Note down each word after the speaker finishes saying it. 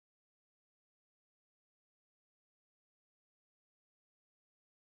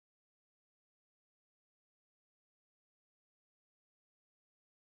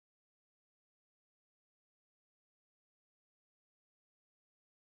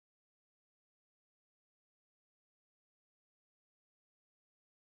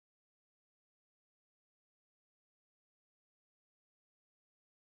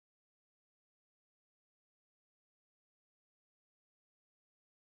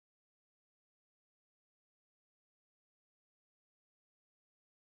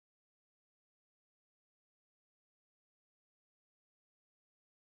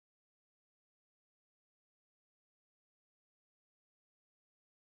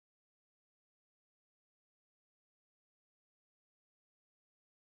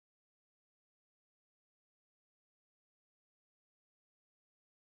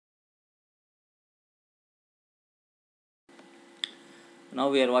Now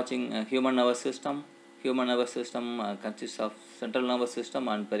we are watching human nervous system. Human nervous system consists of central nervous system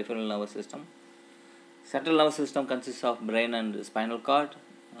and peripheral nervous system. Central nervous system consists of brain and spinal cord,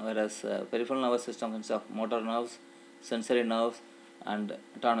 whereas peripheral nervous system consists of motor nerves, sensory nerves, and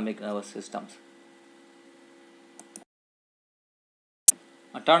autonomic nervous systems.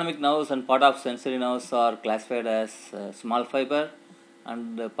 Autonomic nerves and part of sensory nerves are classified as small fiber,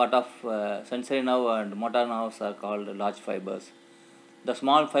 and part of sensory nerve and motor nerves are called large fibers. The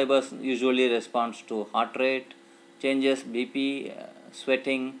small fibers usually respond to heart rate, changes, BP,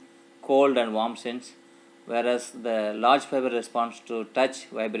 sweating, cold and warm sense, whereas the large fiber responds to touch,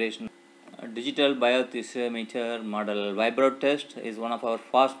 vibration. A digital biothesiometer model Vibrotest is one of our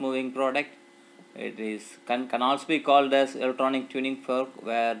fast moving product. It can also be called as electronic tuning fork,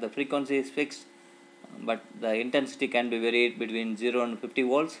 where the frequency is fixed but the intensity can be varied between 0 and 50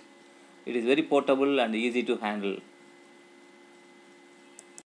 volts. It is very portable and easy to handle.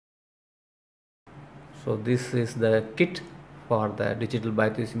 So this is the kit for the digital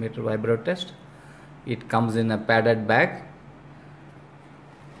biothesiometer Vibrotest. It comes in a padded bag,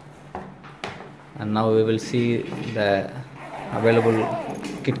 and now we will see the available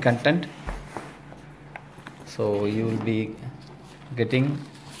kit content. So you will be getting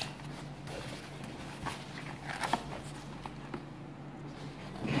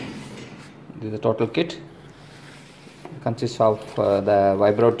the total kit. It consists of the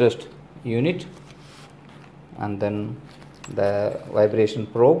Vibrotest unit, and then the vibration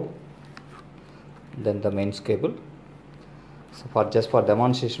probe, then the mains cable. So just for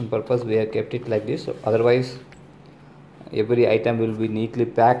demonstration purpose we have kept it like this. Otherwise every item will be neatly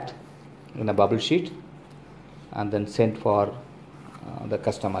packed in a bubble sheet and then sent for the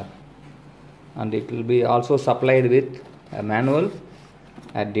customer, and it will be also supplied with a manual,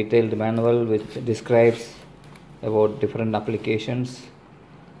 a detailed manual which describes about different applications,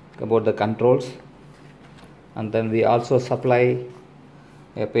 about the controls. And then we also supply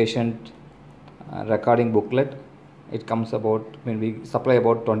a patient recording booklet. It comes about, we supply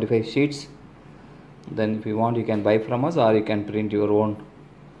about 25 sheets. Then if you want, you can buy from us, or you can print your own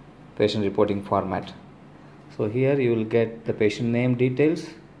patient reporting format. So here you will get the patient name details,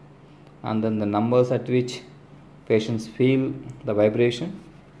 and then the numbers at which patients feel the vibration,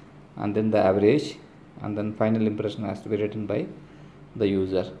 and then the average, and then final impression has to be written by the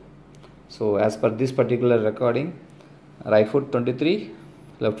user. So as per this particular recording, right foot 23,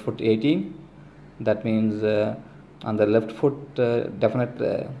 left foot 18. That means on the left foot definite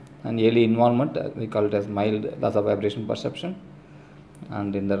and early involvement, we call it as mild loss of vibration perception,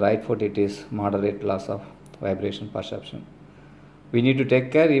 and in the right foot it is moderate loss of vibration perception. We need to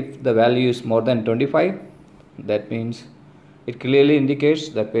take care if the value is more than 25. That means it clearly indicates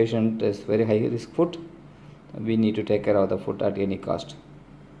the patient is very high risk foot. We need to take care of the foot at any cost.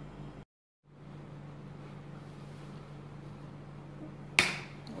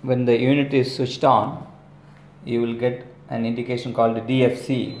 When the unit is switched on, you will get an indication called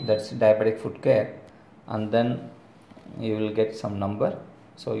DFC, that's diabetic foot care, and then you will get some number.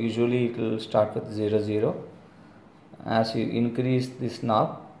 So usually it will start with 00. As you increase this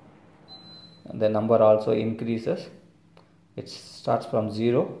knob, the number also increases. It starts from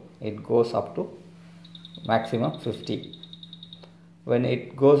 0, it goes up to maximum 50. When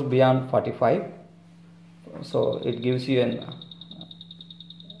it goes beyond 45, so it gives you an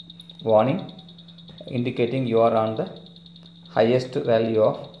warning indicating you are on the highest value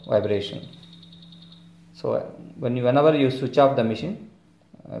of vibration. So whenever you switch off the machine,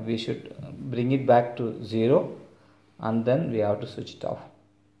 we should bring it back to 0, and then we have to switch it off.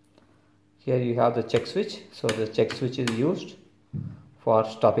 Here you have the check switch. So the check switch is used for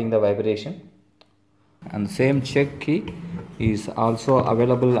stopping the vibration, and the same check key is also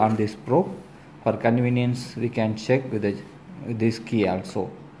available on this probe. For convenience, we can check with this key also.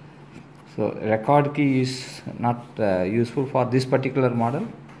 So record key is not useful for this particular model.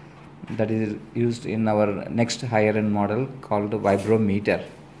 That is used in our next higher end model called Vibrometer.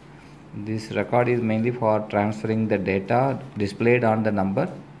 This record is mainly for transferring the data displayed on the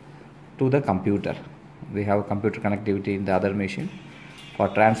number to the computer. We have computer connectivity in the other machine. For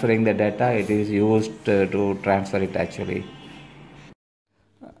transferring the data, it is used to transfer it actually.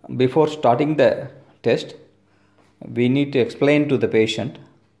 Before starting the test, we need to explain to the patient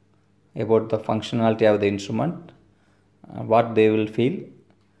about the functionality of the instrument, what they will feel,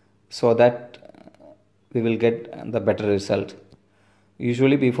 so that we will get the better result.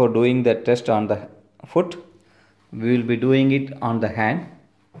 Usually before doing the test on the foot, we will be doing it on the hand,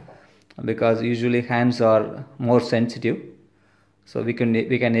 because usually hands are more sensitive. So we can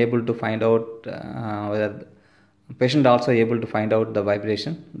able to find out whether Patient also able to find out the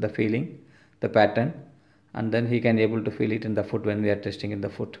vibration, the feeling, the pattern, and then he can able to feel it in the foot when we are testing in the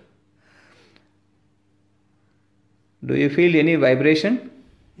foot. Do you feel any vibration?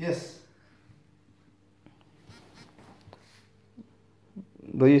 Yes.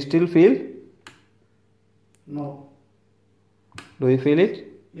 Do you still feel? No. Do you feel it?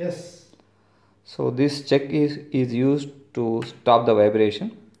 Yes. So this check is used to stop the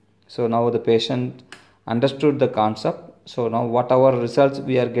vibration. So now the patient understood the concept. So now whatever results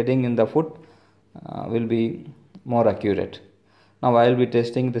we are getting in the foot will be more accurate. Now I will be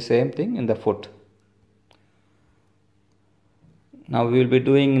testing the same thing in the foot. Now we will be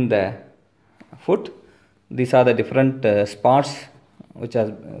doing in the foot. These are the different spots which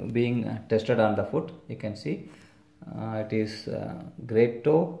are being tested on the foot. You can see it is great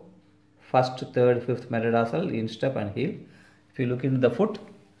toe, first, third, fifth metatarsal, instep and heel. If you look into the foot,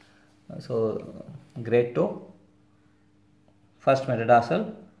 so great toe, first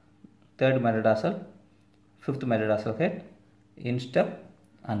metatarsal, third metatarsal, fifth metatarsal head, instep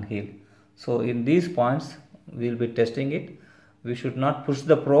and heel. So in these points we will be testing it. We should not push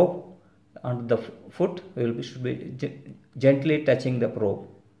the probe onto the foot. We should be gently touching the probe.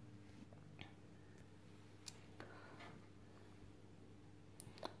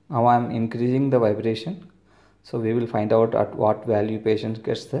 Now I am increasing the vibration. So we will find out at what value patient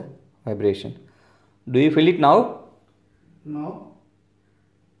gets the vibration. Do you feel it now? No.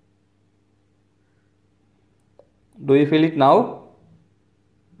 Do you feel it now?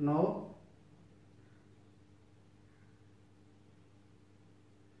 No.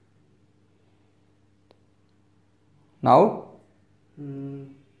 Now?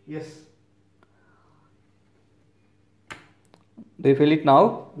 Yes. Do you feel it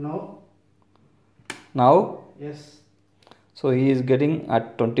now? No. Now? Yes. So he is getting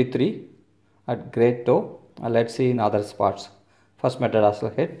at 23 at great toe. Let's see in other spots. First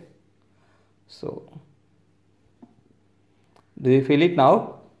metatarsal head. So, do you feel it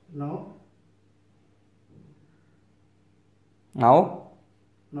now? No. Now?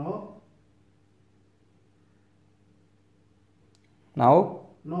 No. Now?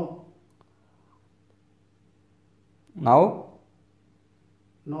 No. Now?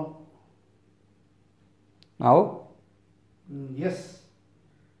 No. Now? Yes.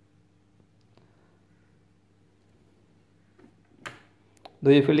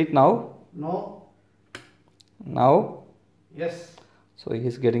 Do you feel it now? No. Now? Yes. So he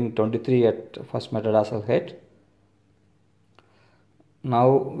is getting 23 at first metatarsal head. Now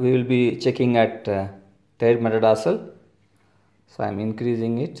we will be checking at third metatarsal. So I am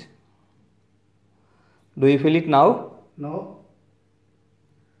increasing it. Do you feel it now? No.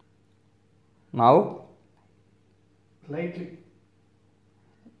 Now? Slightly.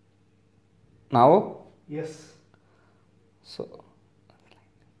 Now? Yes. So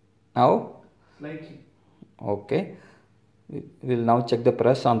now? Slightly. Okay. We will now check the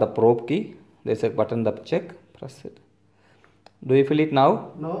press on the probe key. There is a button that check. Press it. Do you feel it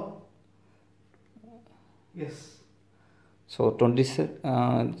now? No. Yes. So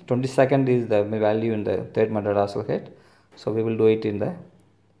 22nd is the value in the third metatarsal head. So we will do it in the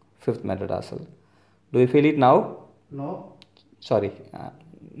fifth metatarsal. Do you feel it now? No. Sorry.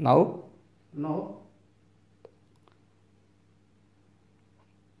 Now? No.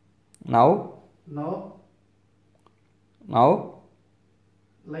 Now? No. Now?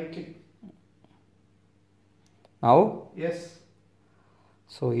 Lightly. Now? Yes.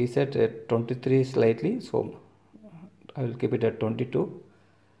 So he said at 23 slightly. So I will keep it at 22.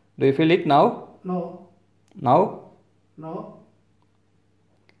 Do you feel it now? No. Now? No.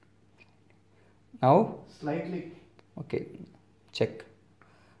 Now? Slightly. Okay. Check.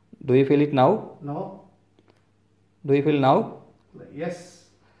 Do you feel it now? No. Do you feel now? Yes.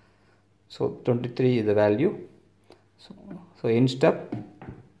 So 23 is the value. So instep.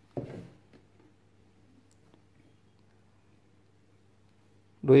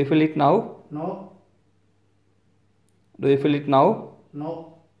 Do you feel it now? No. Do you feel it now?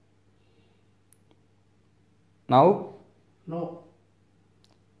 No. Now? No.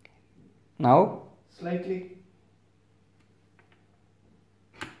 Now? Slightly.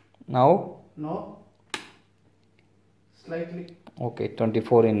 Now? No. Slightly. Okay,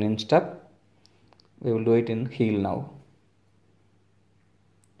 24 in instep. We will do it in heel now.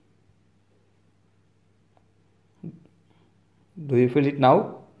 Do you feel it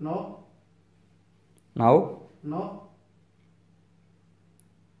now? No. Now? No.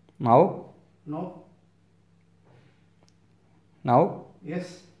 Now? No. Now?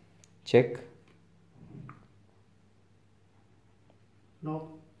 Yes. Check.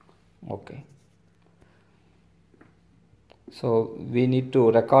 No. Okay. So we need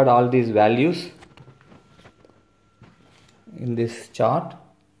to record all these values in this chart.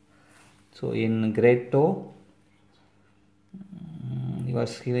 So in grade 2 he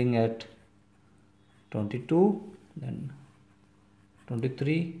was hearing at 22, then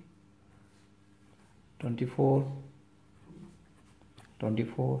 23, 24,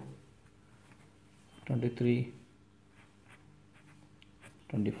 24, 23,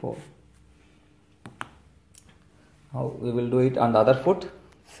 24. Now we will do it on the other foot,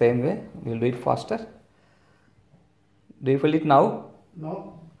 same way, we will do it faster. Do you feel it now?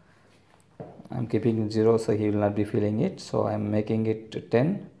 No. I am keeping it 0 so he will not be feeling it, so I am making it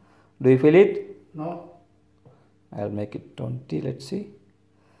 10. Do you feel it? No. I will make it 20, let's see.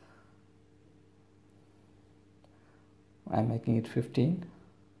 I am making it 15.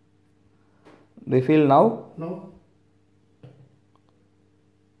 Do you feel now? No.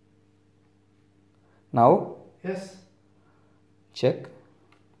 Now? Yes. Check.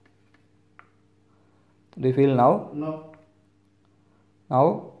 Do you feel now? No.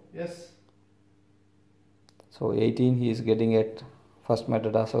 Now? Yes. So 18 he is getting at first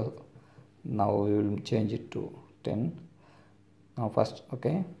metatarsal. Now we will change it to 10. Now first,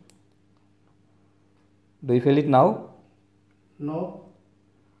 okay. Do you feel it now? No.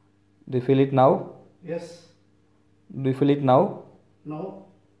 Do you feel it now? Yes. Do you feel it now? No.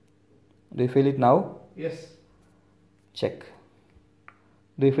 Do you feel it now? Yes. Check.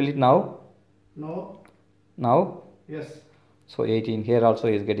 Do you feel it now? No. Now? Yes. So 18, here also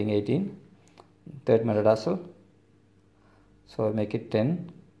he is getting 18. Third metatarsal. So I make it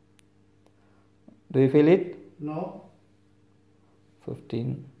 10. Do you feel it? No.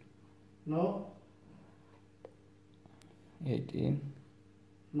 15, No. 18.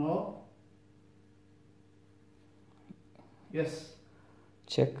 No. Yes.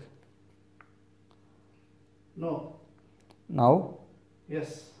 Check. No. Now?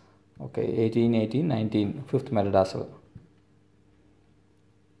 Yes. Okay, 18, 18, 19, fifth metatarsal.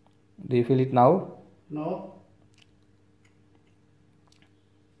 Do you feel it now? No.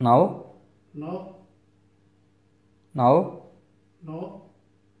 Now? No. Now? No.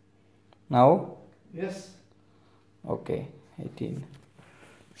 Now? Yes. Okay, 18.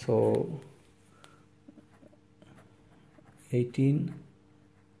 So 18,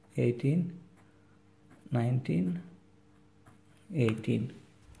 18, 19, 18.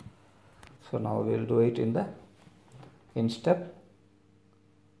 So now we will do it in the step.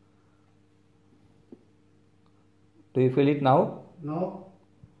 Do you feel it now? No.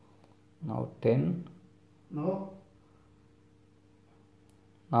 Now 10. No.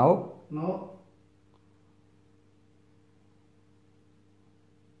 Now? No.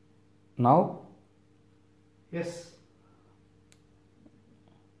 Now? Yes.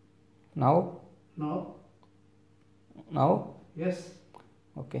 Now? No. Now? Yes.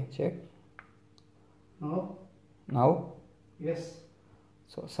 Okay, check. No. Now? Yes.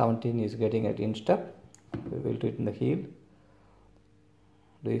 So 17 is getting at instep. We will do it in the heel.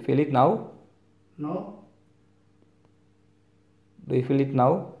 Do you feel it now? No. Do you feel it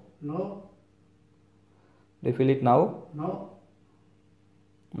now? No. Do you feel it now? No.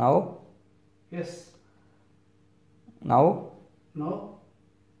 Now? Yes. Now? No.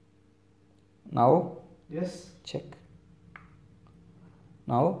 Now? Yes. Check.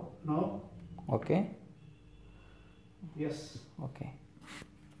 Now? No. Okay. Yes. Okay.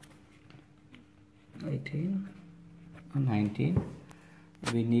 18 and 19.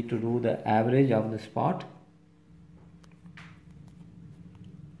 We need to do the average of the spot.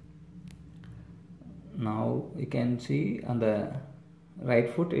 Now you can see on the right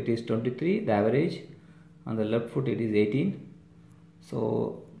foot it is 23, the average. On the left foot it is 18.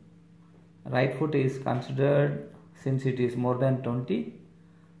 So right foot is considered, since it is more than 20,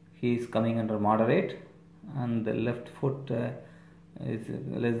 he is coming under moderate, and the left foot is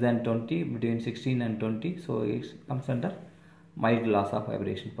less than 20, between 16 and 20, so it comes under mild loss of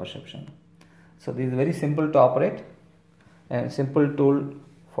vibration perception. So this is very simple to operate, and simple tool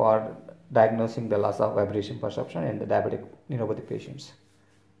for diagnosing the loss of vibration perception in the diabetic neuropathy patients.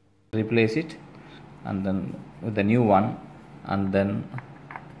 Replace it and then with the new one, and then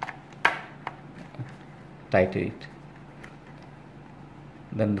tighten it.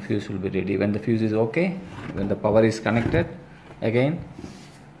 Then the fuse will be ready. When the fuse is okay, when the power is connected again,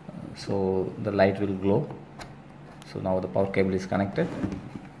 so the light will glow. So now the power cable is connected.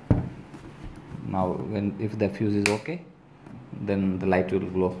 Now if the fuse is okay, then the light will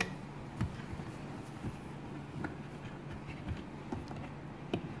glow.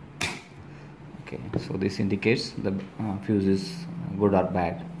 Okay, so this indicates the fuse is good or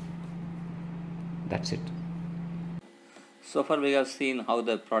bad. That's it. So far we have seen how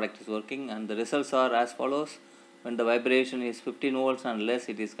the product is working, and the results are as follows. When the vibration is 15 volts and less,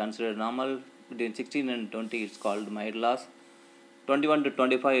 it is considered normal. Between 16 and 20 it's called mild loss. 21 to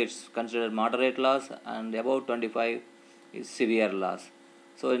 25 it's considered moderate loss, and above 25 is severe loss.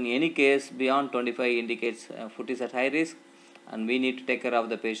 So in any case beyond 25 indicates foot is at high risk, and we need to take care of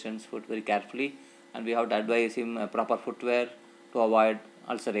the patient's foot very carefully, and we have to advise him proper footwear to avoid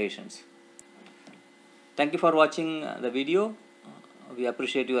ulcerations. Thank you for watching the video. We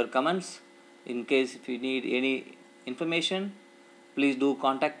appreciate your comments. In case if you need any information, please do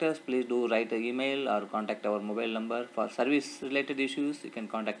contact us. Please do write an email or contact our mobile number. For service related issues, you can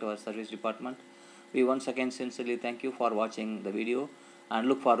contact our service department. We once again sincerely thank you for watching the video and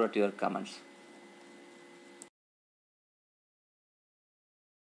look forward to your comments.